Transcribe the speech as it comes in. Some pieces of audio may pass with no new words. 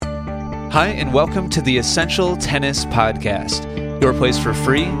Hi, and welcome to the Essential Tennis Podcast, your place for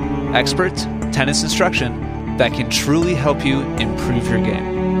free, expert tennis instruction that can truly help you improve your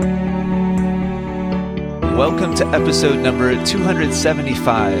game. Welcome to episode number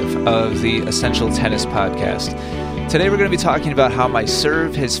 275 of the Essential Tennis Podcast. Today we're going to be talking about how my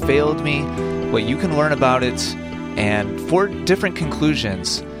serve has failed me, what you can learn about it, and 4 different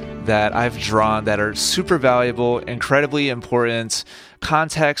conclusions that I've drawn that are super valuable, incredibly important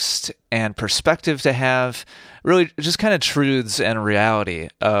context and perspective to have, really just kind of truths and reality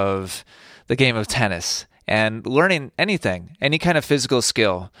of the game of tennis and learning anything, any kind of physical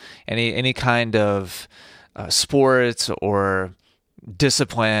skill, any kind of sport or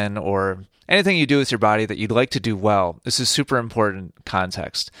discipline or anything you do with your body that you'd like to do well. This is super important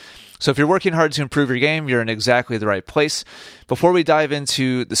context. So if you're working hard to improve your game, you're in exactly the right place. Before we dive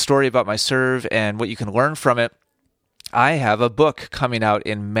into the story about my serve and what you can learn from it, I have a book coming out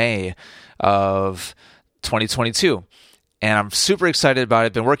in May of 2022. And I'm super excited about it.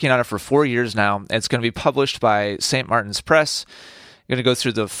 I've been working on it for 4 years now. It's going to be published by St. Martin's Press. I'm going to go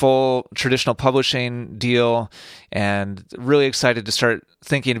through the full traditional publishing deal and really excited to start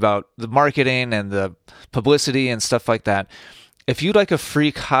thinking about the marketing and the publicity and stuff like that. If you'd like a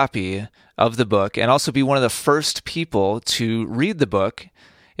free copy of the book and also be one of the first people to read the book,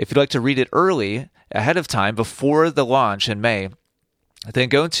 if you'd like to read it early, ahead of time, before the launch in May, then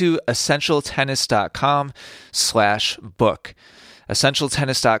go to essentialtennis.com/book.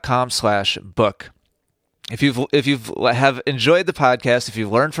 essentialtennis.com/book. If you have enjoyed the podcast, if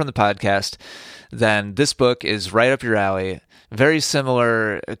you've learned from the podcast, then this book is right up your alley. Very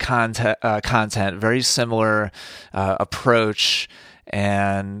similar content, very similar approach,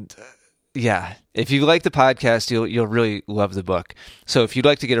 and yeah, if you like the podcast, you'll really love the book. So if you'd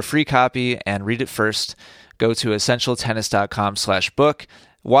like to get a free copy and read it first, go to essentialtennis.com/book,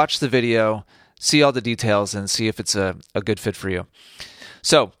 watch the video, see all the details, and see if it's a good fit for you.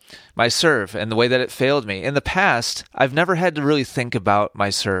 So my serve and the way that it failed me. In the past, I've never had to really think about my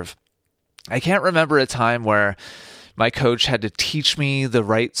serve. I can't remember a time where my coach had to teach me the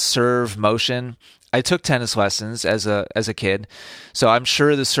right serve motion. I took tennis lessons as a kid, so I'm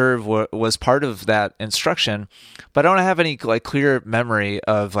sure the serve was part of that instruction, but I don't have any clear memory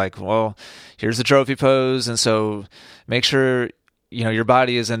of well, here's the trophy pose, and so make sure your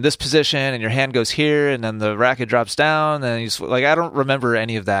body is in this position and your hand goes here and then the racket drops down and I don't remember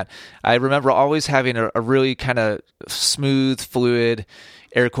any of that. I remember always having a really kind of smooth, fluid,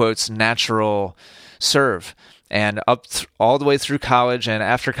 air quotes, natural serve. And all the way through college and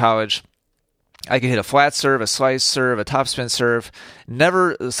after college, I could hit a flat serve, a slice serve, a topspin serve.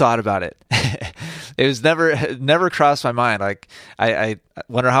 Never thought about it. It was never crossed my mind. I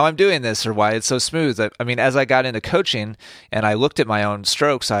wonder how I'm doing this or why it's so smooth. I mean, as I got into coaching and I looked at my own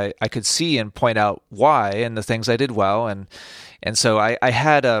strokes, I could see and point out why and the things I did well. And so I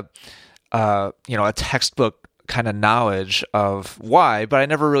had a textbook kind of knowledge of why, but I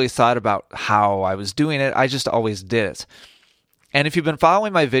never really thought about how I was doing it. I just always did it. And if you've been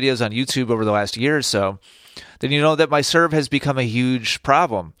following my videos on YouTube over the last year or so, then you know that my serve has become a huge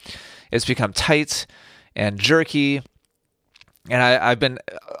problem. It's become tight and jerky, and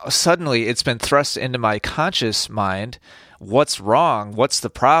it's been thrust into my conscious mind. What's wrong? What's the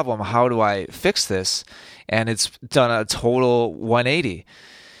problem? How do I fix this? And it's done a total 180,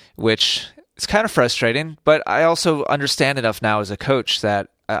 which it's kind of frustrating, but I also understand enough now as a coach that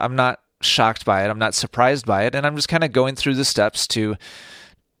I'm not shocked by it. I'm not surprised by it. And I'm just kind of going through the steps to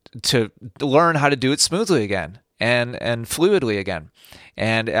learn how to do it smoothly again and fluidly again.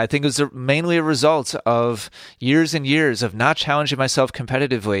 And I think it was mainly a result of years and years of not challenging myself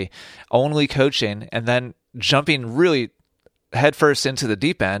competitively, only coaching, and then jumping really headfirst into the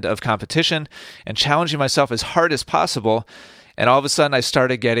deep end of competition and challenging myself as hard as possible. And all of a sudden, I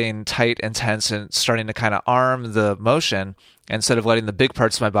started getting tight and tense and starting to kind of arm the motion instead of letting the big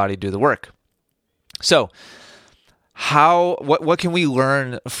parts of my body do the work. So, what can we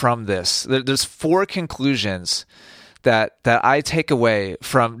learn from this? There's 4 conclusions that I take away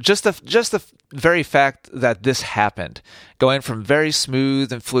from just the very fact that this happened, going from very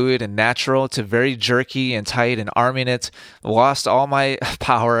smooth and fluid and natural to very jerky and tight and arming it, lost all my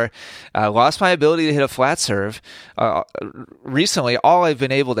power, lost my ability to hit a flat serve. Recently, all I've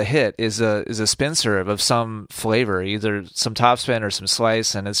been able to hit is a spin serve of some flavor, either some topspin or some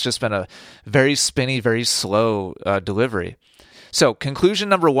slice, and it's just been a very spinny, very slow delivery. So conclusion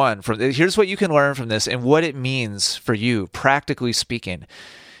number 1, here's what you can learn from this and what it means for you, practically speaking.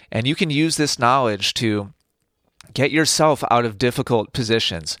 And you can use this knowledge to get yourself out of difficult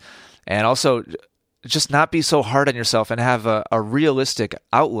positions and also just not be so hard on yourself and have a realistic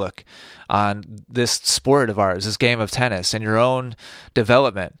outlook on this sport of ours, this game of tennis, and your own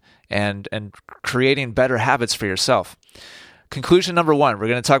development and creating better habits for yourself. Conclusion number 1, we're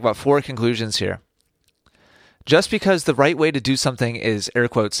going to talk about 4 conclusions here. Just because the right way to do something is, air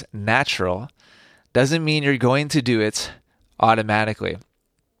quotes, natural, doesn't mean you're going to do it automatically.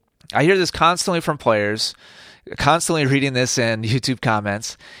 I hear this constantly from players, constantly reading this in YouTube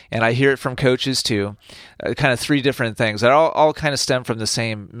comments, and I hear it from coaches too. Kind of 3 different things that all kind of stem from the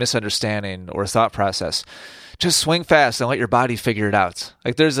same misunderstanding or thought process. Just swing fast and let your body figure it out.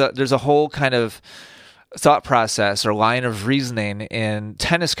 Like there's a whole kind of thought process or line of reasoning in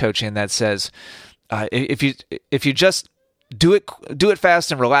tennis coaching that says if you just do it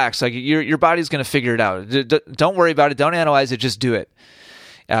fast and relax, like your body's going to figure it out. Don't worry about it. Don't analyze it. Just do it.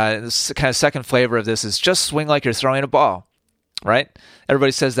 This kind of second flavor of this is just swing like you're throwing a ball, right?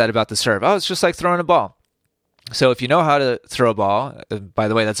 Everybody says that about the serve. Oh, it's just like throwing a ball. So if you know how to throw a ball, by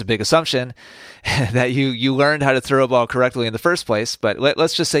the way, that's a big assumption that you learned how to throw a ball correctly in the first place. But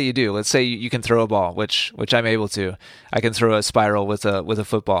let's just say you do. Let's say you can throw a ball, which I'm able to. I can throw a spiral with a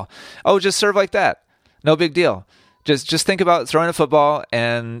football. Oh, just serve like that. No big deal. Just think about throwing a football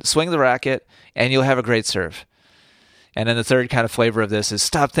and swing the racket, and you'll have a great serve. And then the third kind of flavor of this is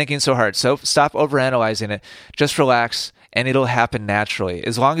stop thinking so hard. So stop overanalyzing it. Just relax, and it'll happen naturally.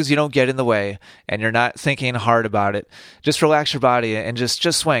 As long as you don't get in the way and you're not thinking hard about it, just relax your body and just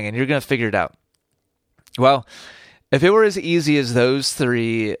swing, and you're going to figure it out. Well, if it were as easy as those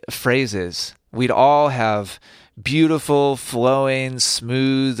 3 phrases, we'd all have beautiful, flowing,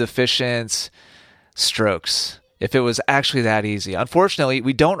 smooth, efficient strokes. If it was actually that easy. Unfortunately,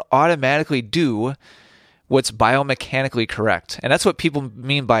 we don't automatically do what's biomechanically correct. And that's what people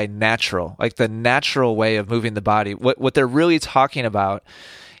mean by natural, like the natural way of moving the body. What they're really talking about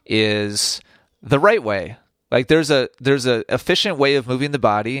is the right way. Like there's a efficient way of moving the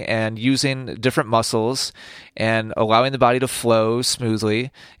body and using different muscles and allowing the body to flow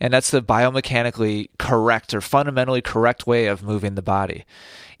smoothly. And that's the biomechanically correct or fundamentally correct way of moving the body.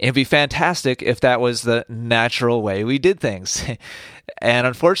 It'd be fantastic if that was the natural way we did things. And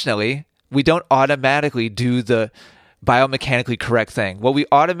unfortunately, we don't automatically do the biomechanically correct thing. What we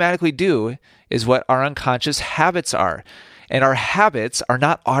automatically do is what our unconscious habits are. And our habits are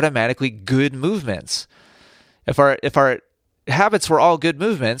not automatically good movements. If our habits were all good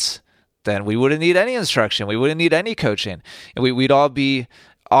movements, then we wouldn't need any instruction. We wouldn't need any coaching. And we'd all be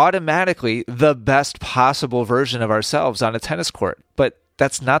automatically the best possible version of ourselves on a tennis court. But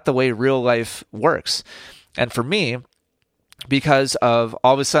that's not the way real life works. And for me, because of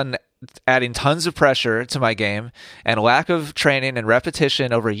all of a sudden adding tons of pressure to my game and lack of training and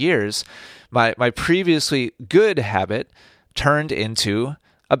repetition over years, my previously good habit turned into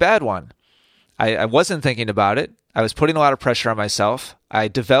a bad one. I wasn't thinking about it. I was putting a lot of pressure on myself. I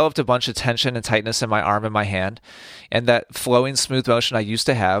developed a bunch of tension and tightness in my arm and my hand, and that flowing smooth motion I used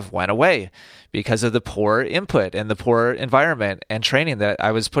to have went away because of the poor input and the poor environment and training that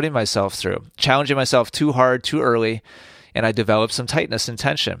I was putting myself through, challenging myself too hard, too early, and I developed some tightness and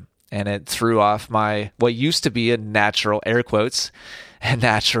tension. And it threw off my, what used to be a natural, air quotes, a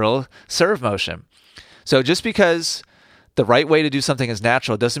natural serve motion. So just because the right way to do something is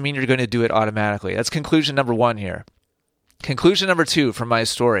natural doesn't mean you're going to do it automatically. That's conclusion number 1 here. Conclusion number 2 from my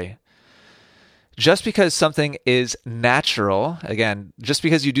story. Just because something is natural, again, just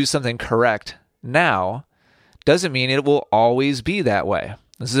because you do something correct now, doesn't mean it will always be that way.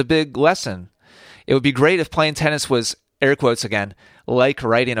 This is a big lesson. It would be great if playing tennis was, air quotes again, like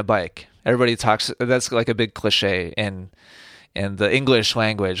riding a bike. Everybody talks, that's like a big cliche in the English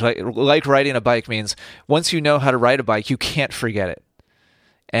language. Like riding a bike means once you know how to ride a bike, you can't forget it.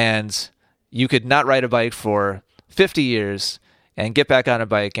 And you could not ride a bike for 50 years and get back on a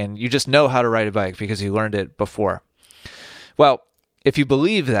bike and you just know how to ride a bike because you learned it before. Well, if you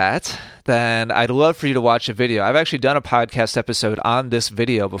believe that, then I'd love for you to watch a video. I've actually done a podcast episode on this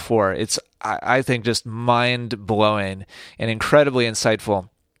video before. It's, I think, just mind-blowing and incredibly insightful.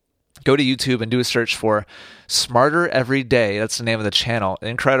 Go to YouTube and do a search for Smarter Every Day. That's the name of the channel.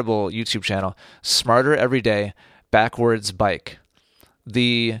 Incredible YouTube channel. Smarter Every Day, Backwards Bike.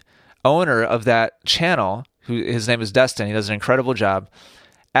 The owner of that channel, his name is Destin, he does an incredible job,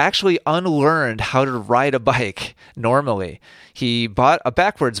 actually unlearned how to ride a bike normally. He bought a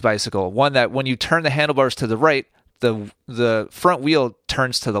backwards bicycle, one that when you turn the handlebars to the right, the front wheel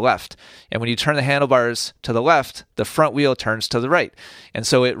turns to the left. And when you turn the handlebars to the left, the front wheel turns to the right. And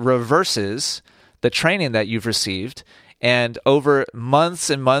so it reverses the training that you've received. And over months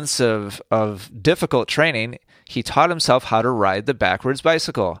and months of difficult training, he taught himself how to ride the backwards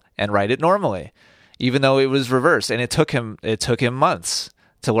bicycle and ride it normally. even though it was reversed. And it took him months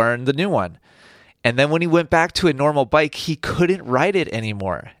to learn the new one. And then when he went back to a normal bike, he couldn't ride it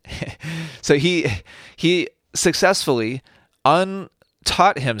anymore. So he successfully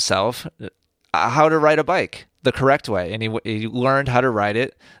untaught himself how to ride a bike the correct way, and he learned how to ride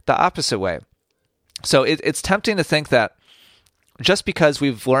it the opposite way. So it's tempting to think that just because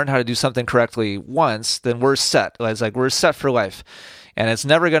we've learned how to do something correctly once, then we're set. It's like we're set for life, and it's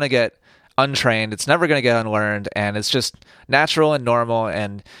never going to get untrained. It's never going to get unlearned, and it's just natural and normal,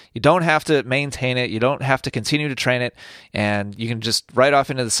 and you don't have to maintain it. You don't have to continue to train it, and you can just ride off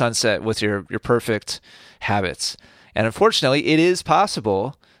into the sunset with your perfect habits. And unfortunately, it is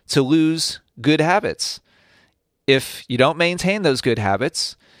possible to lose good habits if you don't maintain those good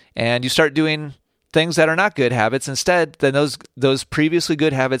habits and you start doing things that are not good habits instead. Then those previously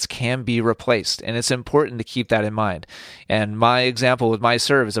good habits can be replaced, and it's important to keep that in mind. And my example with my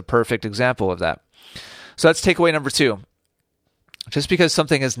serve is a perfect example of that. So that's takeaway number 2. Just because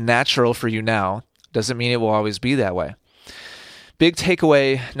something is natural for you now doesn't mean it will always be that way. Big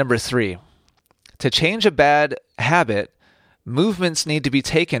takeaway number 3. To change a bad habit, movements need to be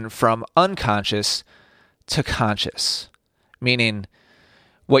taken from unconscious to conscious, meaning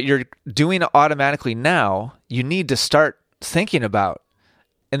what you're doing automatically now, you need to start thinking about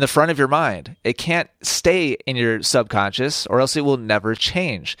in the front of your mind. It can't stay in your subconscious, or else it will never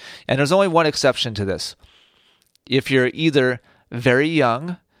change. And there's only one exception to this. If you're either very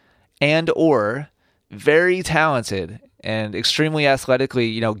young and or very talented and extremely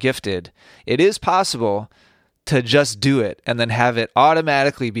athletically, gifted, it is possible to just do it and then have it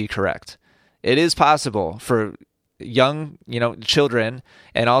automatically be correct. It is possible for young, children,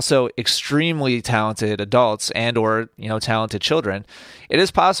 and also extremely talented adults and or, talented children. It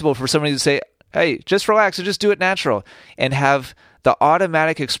is possible for somebody to say, hey, just relax and just do it natural, and have the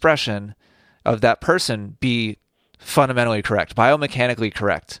automatic expression of that person be fundamentally correct, biomechanically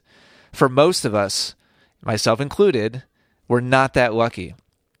correct. For most of us, myself included, we're not that lucky.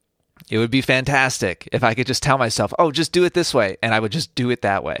 It would be fantastic if I could just tell myself, oh, just do it this way, and I would just do it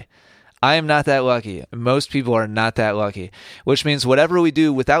that way. I am not that lucky. Most people are not that lucky, which means whatever we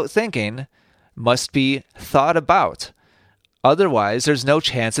do without thinking must be thought about. Otherwise, there's no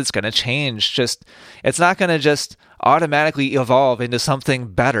chance it's going to change. It's not going to just automatically evolve into something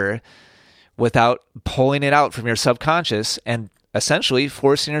better without pulling it out from your subconscious and essentially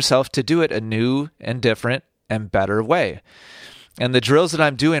forcing yourself to do it a new and different and better way. And the drills that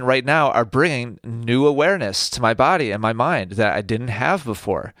I'm doing right now are bringing new awareness to my body and my mind that I didn't have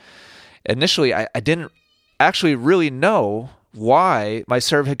before. Initially, I didn't actually really know why my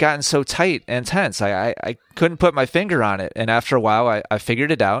serve had gotten so tight and tense. I couldn't put my finger on it. And after a while, I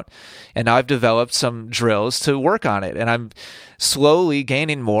figured it out. And now I've developed some drills to work on it. And I'm slowly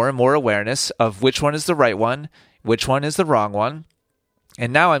gaining more and more awareness of which one is the right one, which one is the wrong one.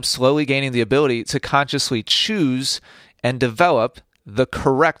 And now I'm slowly gaining the ability to consciously choose and develop the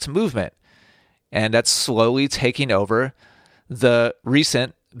correct movement. And that's slowly taking over the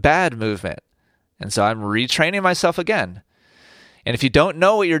recent bad movement. And so I'm retraining myself again. And if you don't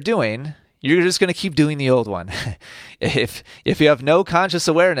know what you're doing, you're just going to keep doing the old one. If you have no conscious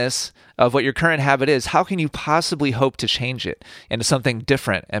awareness of what your current habit is, how can you possibly hope to change it into something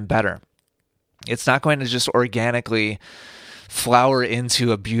different and better? It's not going to just organically flower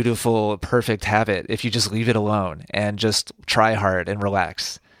into a beautiful, perfect habit if you just leave it alone and just try hard and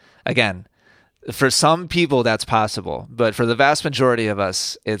relax. Again, for some people that's possible, but for the vast majority of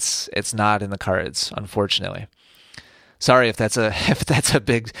us, it's not in the cards, unfortunately. Sorry if that's a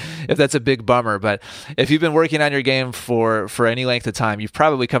big bummer, but if you've been working on your game for any length of time, you've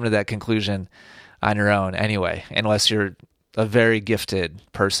probably come to that conclusion on your own anyway, unless you're a very gifted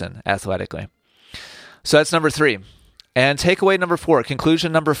person athletically. So that's number 3. And takeaway number 4,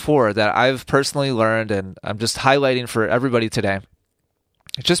 conclusion number 4 that I've personally learned, and I'm just highlighting for everybody today.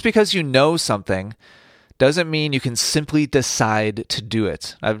 Just because you know something doesn't mean you can simply decide to do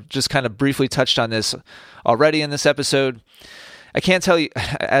it. I've just kind of briefly touched on this already in this episode. I can't tell you,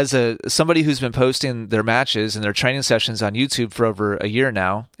 as somebody who's been posting their matches and their training sessions on YouTube for over a year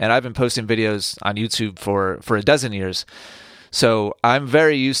now, and I've been posting videos on YouTube for a dozen years. So I'm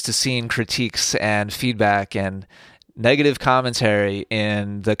very used to seeing critiques and feedback and negative commentary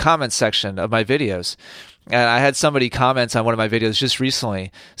in the comments section of my videos. And I had somebody comment on one of my videos just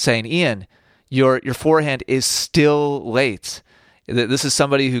recently saying, Ian, your forehand is still late. This is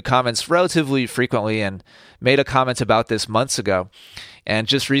somebody who comments relatively frequently and made a comment about this months ago, and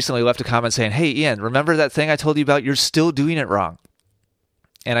just recently left a comment saying, hey, Ian, remember that thing I told you about? You're still doing it wrong.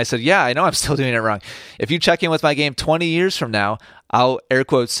 And I said, yeah, I know I'm still doing it wrong. If you check in with my game 20 years from now, I'll, air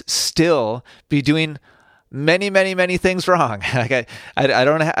quotes, still be doing many, many, many things wrong. Like I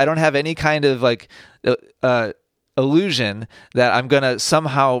don't have any kind of like illusion that I'm going to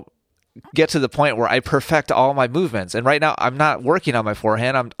somehow get to the point where I perfect all my movements. And right now I'm not working on my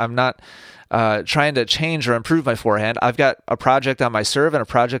forehand. I'm not trying to change or improve my forehand. I've got a project on my serve and a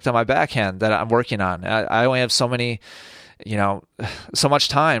project on my backhand that I'm working on. I only have so much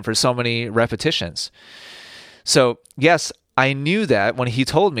time for so many repetitions. So yes, I knew that when he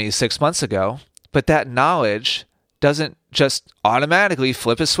told me 6 months ago, but that knowledge doesn't just automatically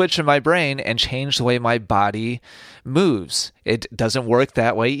flip a switch in my brain and change the way my body moves. It doesn't work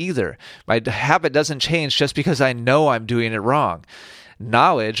that way either. My habit doesn't change just because I know I'm doing it wrong.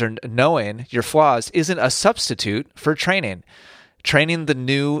 Knowledge or knowing your flaws isn't a substitute for training. Training the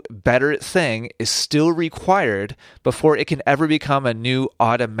new, better thing is still required before it can ever become a new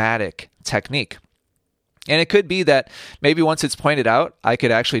automatic technique. And it could be that maybe once it's pointed out, I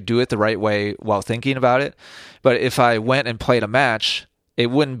could actually do it the right way while thinking about it. But if I went and played a match, it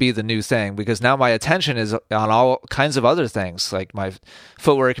wouldn't be the new thing, because now my attention is on all kinds of other things, like my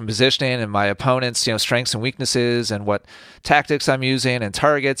footwork and positioning and my opponent's, strengths and weaknesses and what tactics I'm using and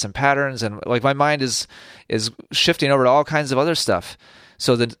targets and patterns. And like my mind is shifting over to all kinds of other stuff.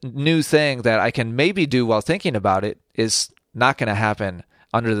 So the new thing that I can maybe do while thinking about it is not going to happen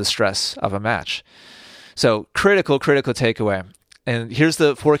under the stress of a match. So critical takeaway. And here's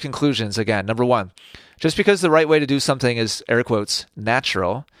the 4 conclusions again. Number 1, just because the right way to do something is, air quotes,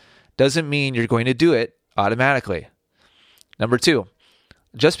 natural, doesn't mean you're going to do it automatically. Number 2,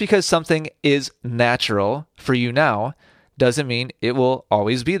 just because something is natural for you now doesn't mean it will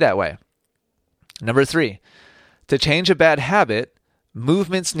always be that way. Number 3, to change a bad habit,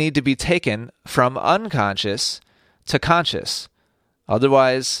 movements need to be taken from unconscious to conscious.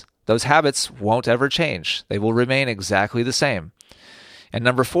 Otherwise, those habits won't ever change. They will remain exactly the same. And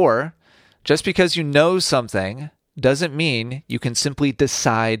number 4, just because you know something doesn't mean you can simply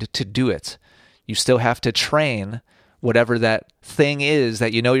decide to do it. You still have to train whatever that thing is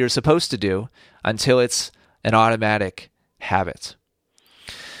that you know you're supposed to do until it's an automatic habit.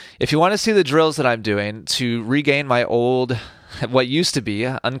 If you want to see the drills that I'm doing to regain my old, what used to be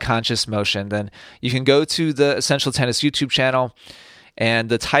unconscious motion, then you can go to the Essential Tennis YouTube channel. And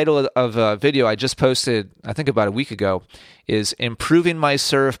the title of a video I just posted, I think about a week ago, is Improving My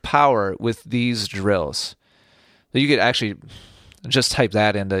Serve Power with These Drills. So you could actually just type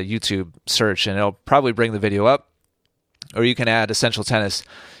that into YouTube search and it'll probably bring the video up. Or you can add Essential Tennis,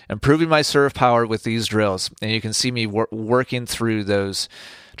 Improving My Serve Power with These Drills. And you can see me working through those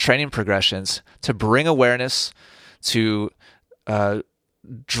training progressions to bring awareness, to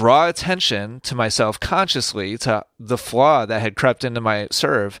draw attention to myself consciously to the flaw that had crept into my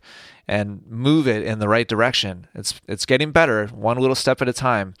serve and move it in the right direction. It's getting better, one little step at a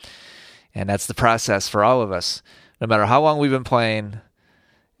time. And that's the process for all of us. No matter how long we've been playing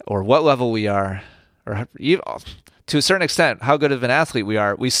or what level we are, or even, to a certain extent, how good of an athlete we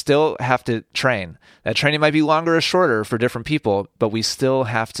are, we still have to train. That training might be longer or shorter for different people, but we still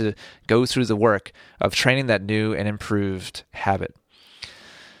have to go through the work of training that new and improved habit.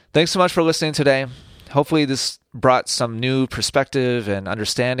 Thanks so much for listening today. Hopefully this brought some new perspective and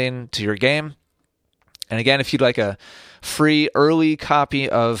understanding to your game. And again, if you'd like a free early copy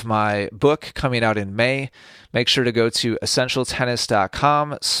of my book coming out in May, make sure to go to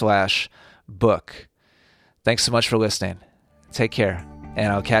essentialtennis.com/book. Thanks so much for listening. Take care,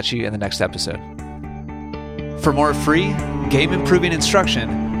 and I'll catch you in the next episode. For more free game-improving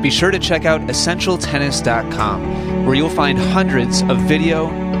instruction, be sure to check out essentialtennis.com, where you'll find hundreds of video,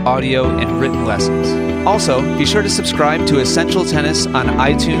 audio, and written lessons. Also, be sure to subscribe to Essential Tennis on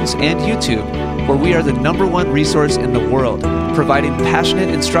iTunes and YouTube, where we are the #1 resource in the world, providing passionate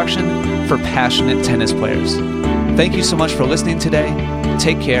instruction for passionate tennis players. Thank you so much for listening today.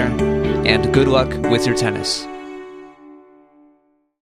 Take care, and good luck with your tennis.